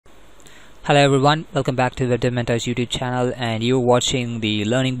Hello everyone, welcome back to the Dev Mentors YouTube channel, and you're watching the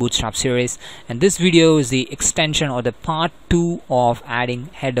Learning Bootstrap series, and this video is the extension or the part 2 of adding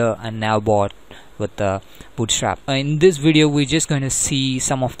header and navbar with the Bootstrap. In this video we're just going to see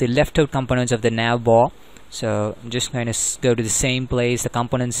some of the left out components of the navbar. So I'm just going to go to the same place, the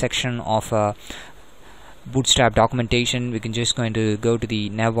components section of Bootstrap documentation. We can just going to go to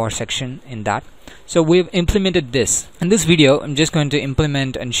the navbar section in that. So we've implemented this. In this video I'm just going to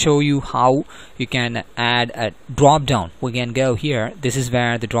implement and show you how you can add a drop down. We can go here. This is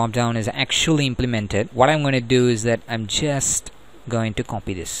where the drop down is actually implemented. What I'm going to do is that I'm just going to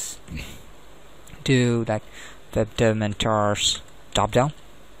copy this to like Dev Mentors drop down.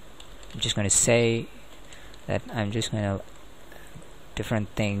 I'm just going to say that I'm just going to different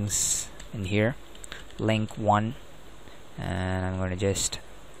things in here, link 1, and I'm going to just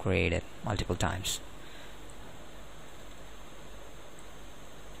create it multiple times.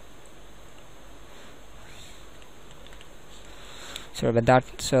 Sorry about that.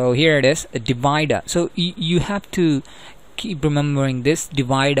 So here it is, a divider. So you have to keep remembering this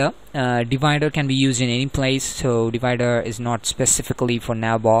divider. Divider can be used in any place, so divider is not specifically for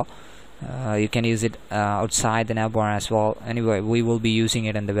navbar. You can use it outside the navbar as well. Anyway, we will be using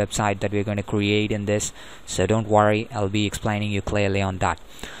it in the website that we're going to create in this, so don't worry, I'll be explaining you clearly on that.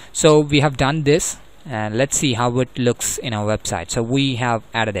 So we have done this, and let's see how it looks in our website. So we have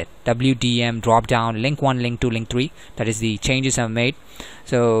added it, WDM drop down, link 1, link 2, link 3. That is the changes I've made.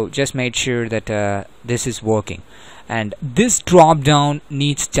 So just make sure that this is working, and this drop down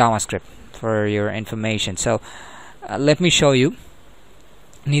needs JavaScript for your information. So let me show you.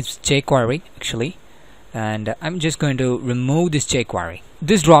 Needs jQuery actually, and I'm just going to remove this jQuery.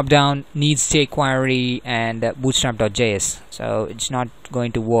 This drop down needs jQuery and bootstrap.js, so it's not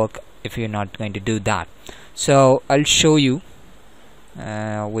going to work if you're not going to do that. So I'll show you.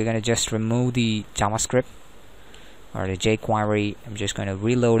 We're going to just remove the JavaScript or the jQuery. I'm just going to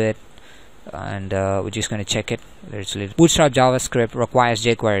reload it, and we're just going to check it. There's a Bootstrap JavaScript requires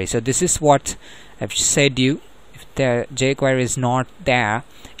jQuery. So this is what I've said to you. The jQuery is not there,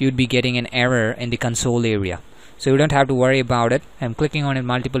 you'd be getting an error in the console area, so you don't have to worry about it. I'm clicking on it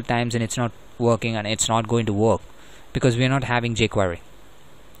multiple times and it's not working, and it's not going to work because we're not having jQuery.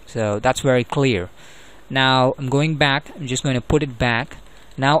 So that's very clear. Now I'm going back, I'm just going to put it back.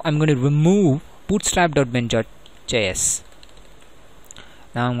 Now I'm going to remove bootstrap.bin.js.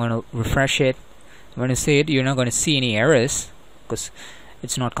 Now I'm going to refresh it. I'm going to say it, you're not going to see any errors because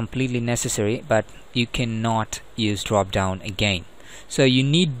it's not completely necessary, but you cannot use drop down again. So you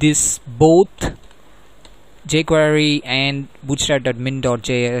need this both jQuery and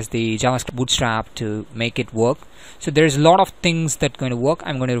bootstrap.min.js, the JavaScript Bootstrap, to make it work. So there's a lot of things that are going to work.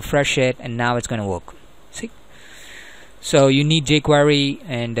 I'm going to refresh it, and now it's going to work. See? So you need jQuery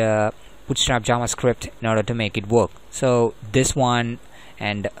and Bootstrap JavaScript in order to make it work. So this one,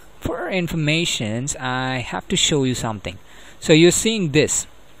 and for informations I have to show you something. So you're seeing this.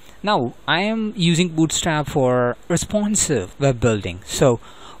 Now I am using Bootstrap for responsive web building. So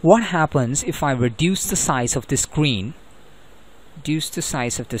what happens if I reduce the size of the screen? Reduce the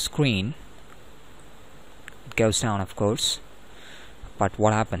size of the screen. It goes down, of course. But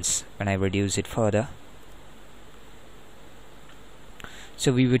what happens when I reduce it further?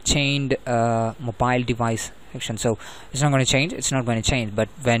 So we would change mobile device section. So it's not going to change. It's not going to change. But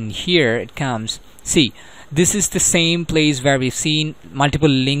when here it comes, see, this is the same place where we've seen multiple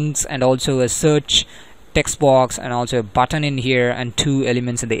links and also a search text box and also a button in here and 2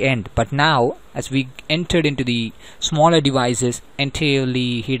 elements at the end. But now as we entered into the smaller devices,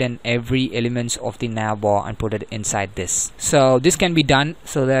 entirely hidden every elements of the navbar and put it inside this. So this can be done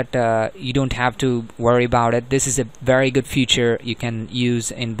so that you don't have to worry about it. This is a very good feature you can use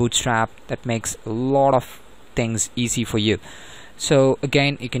in Bootstrap that makes a lot of things easy for you. So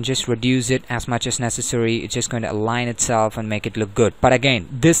again, you can just reduce it as much as necessary. It's just going to align itself and make it look good. But again,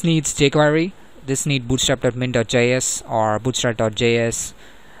 this needs jQuery, this needs bootstrap.min.js or bootstrap.js,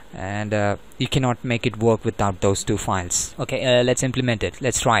 and you cannot make it work without those 2 files. Okay, let's implement it.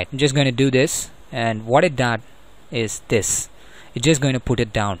 Let's try it. I'm just going to do this, and what it does is this. It's just going to put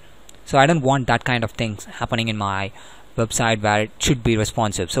it down. So I don't want that kind of things happening in my website where it should be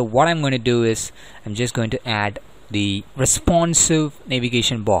responsive. So what I'm going to do is I'm just going to add the responsive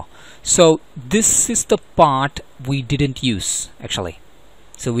navigation bar. So this is the part we didn't use actually.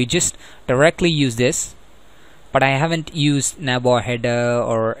 So we just directly use this, but I haven't used navbar header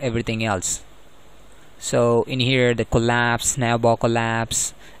or everything else. So in here the collapse, navbar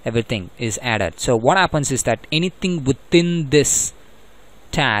collapse, everything is added. So what happens is that anything within this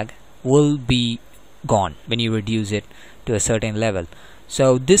tag will be gone when you reduce it to a certain level.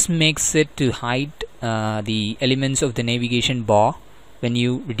 So this makes it to hide the elements of the navigation bar when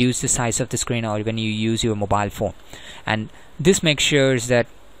you reduce the size of the screen or when you use your mobile phone, and this makes sure that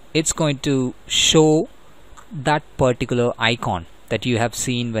it's going to show that particular icon that you have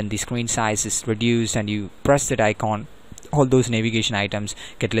seen when the screen size is reduced and you press that icon. All those navigation items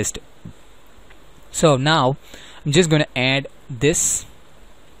get listed. So now I'm just going to add this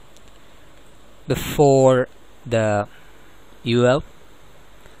before the UL.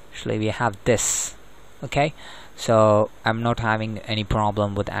 Actually we have this, okay, so I'm not having any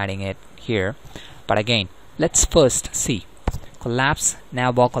problem with adding it here. But again, let's first see collapse,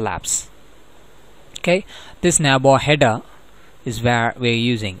 navbar collapse. Okay, this navbar header is where we're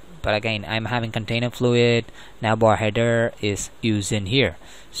using, but again I'm having container fluid, navbar header is used in here,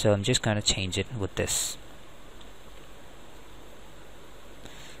 so I'm just going to change it with this.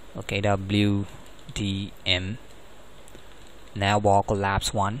 Okay, WDM navbar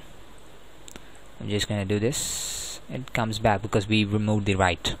collapse 1. I'm just going to do this. It comes back because we removed the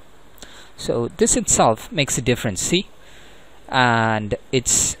right. So this itself makes a difference, see, and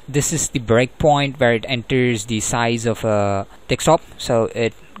this is the breakpoint where it enters the size of a desktop, so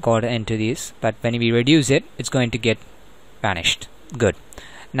it got into this, but when we reduce it, it's going to get vanished. Good.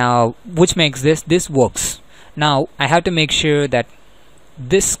 Now which makes this works. Now I have to make sure that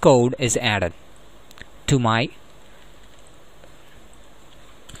this code is added to my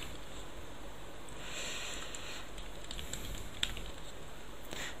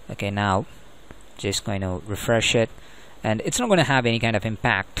now just going to refresh it, and it's not going to have any kind of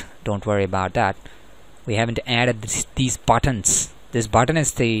impact, don't worry about that. We haven't added these buttons. This button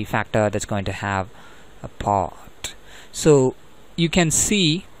is the factor that's going to have a part. So you can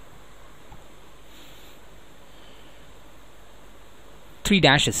see 3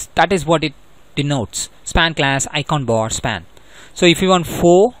 dashes. That is what it denotes. Span class icon bar span. So if you want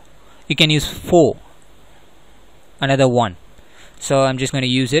 4, you can use 4, another 1. So I'm just going to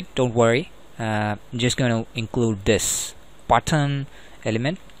use it, don't worry. I'm just going to include this button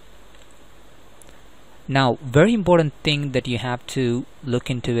element. Now very important thing that you have to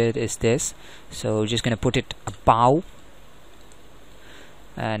look into it is this. So just going to put it above,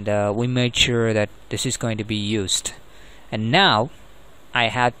 and we made sure that this is going to be used. And now I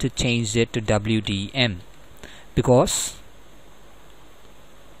had to change it to WDM because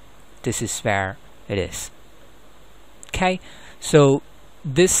this is where it is. Okay, so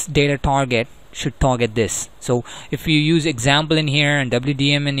this data target should target this. So if you use example in here and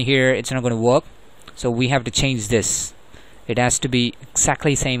WDM in here, it's not going to work. So we have to change this. It has to be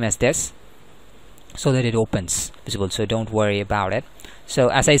exactly same as this so that it opens visible, so don't worry about it. So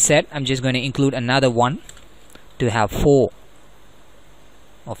as I said, I'm just going to include another one to have 4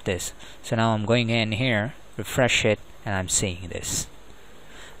 of this. So now I'm going in here, refresh it, and I'm seeing this.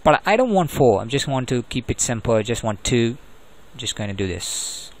 But I don't want 4, I just want to keep it simple. I just want 2. I'm just going to do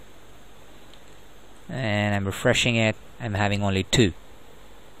this, and I'm refreshing it. I'm having only 2.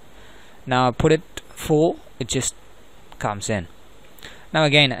 Now I put it 4, it just comes in. Now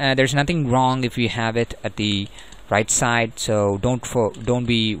again, there's nothing wrong if you have it at the right side, so don't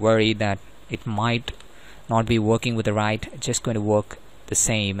be worried that it might not be working with the right. It's just going to work the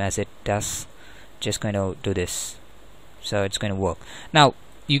same as it does. Just going to do this, so it's going to work. Now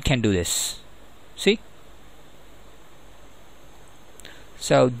you can do this, see.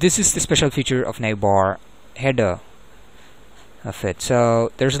 So this is the special feature of navbar header of it.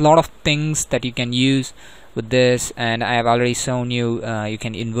 So there's a lot of things that you can use with this, and I have already shown you. You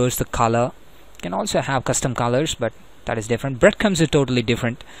can inverse the color. You can also have custom colors, but that is different. Breadcrumbs are totally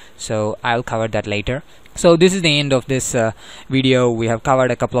different, so I'll cover that later. So this is the end of this video. We have covered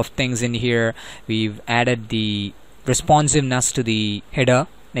a couple of things in here. We've added the responsiveness to the header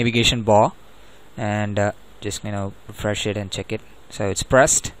navigation bar, and just refresh it and check it. So it's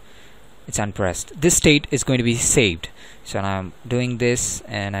pressed, it's unpressed. This state is going to be saved. So now I'm doing this,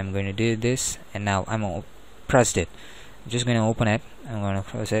 and I'm going to do this, and now I'm pressed it. I'm just going to open it. I'm going to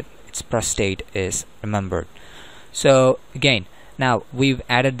press it. Its press state is remembered. So again, now we've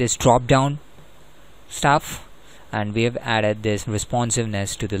added this drop down stuff, and we have added this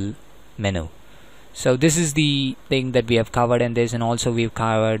responsiveness to the menu. So this is the thing that we have covered in this, and also we've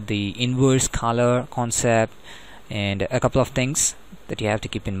covered the inverse color concept and a couple of things that you have to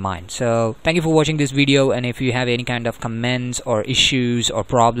keep in mind. So thank you for watching this video, and if you have any kind of comments or issues or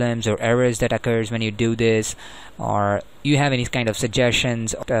problems or errors that occurs when you do this, or you have any kind of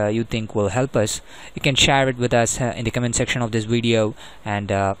suggestions you think will help us, you can share it with us in the comment section of this video, and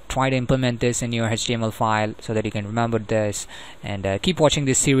try to implement this in your HTML file so that you can remember this, and keep watching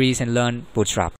this series and learn Bootstrap.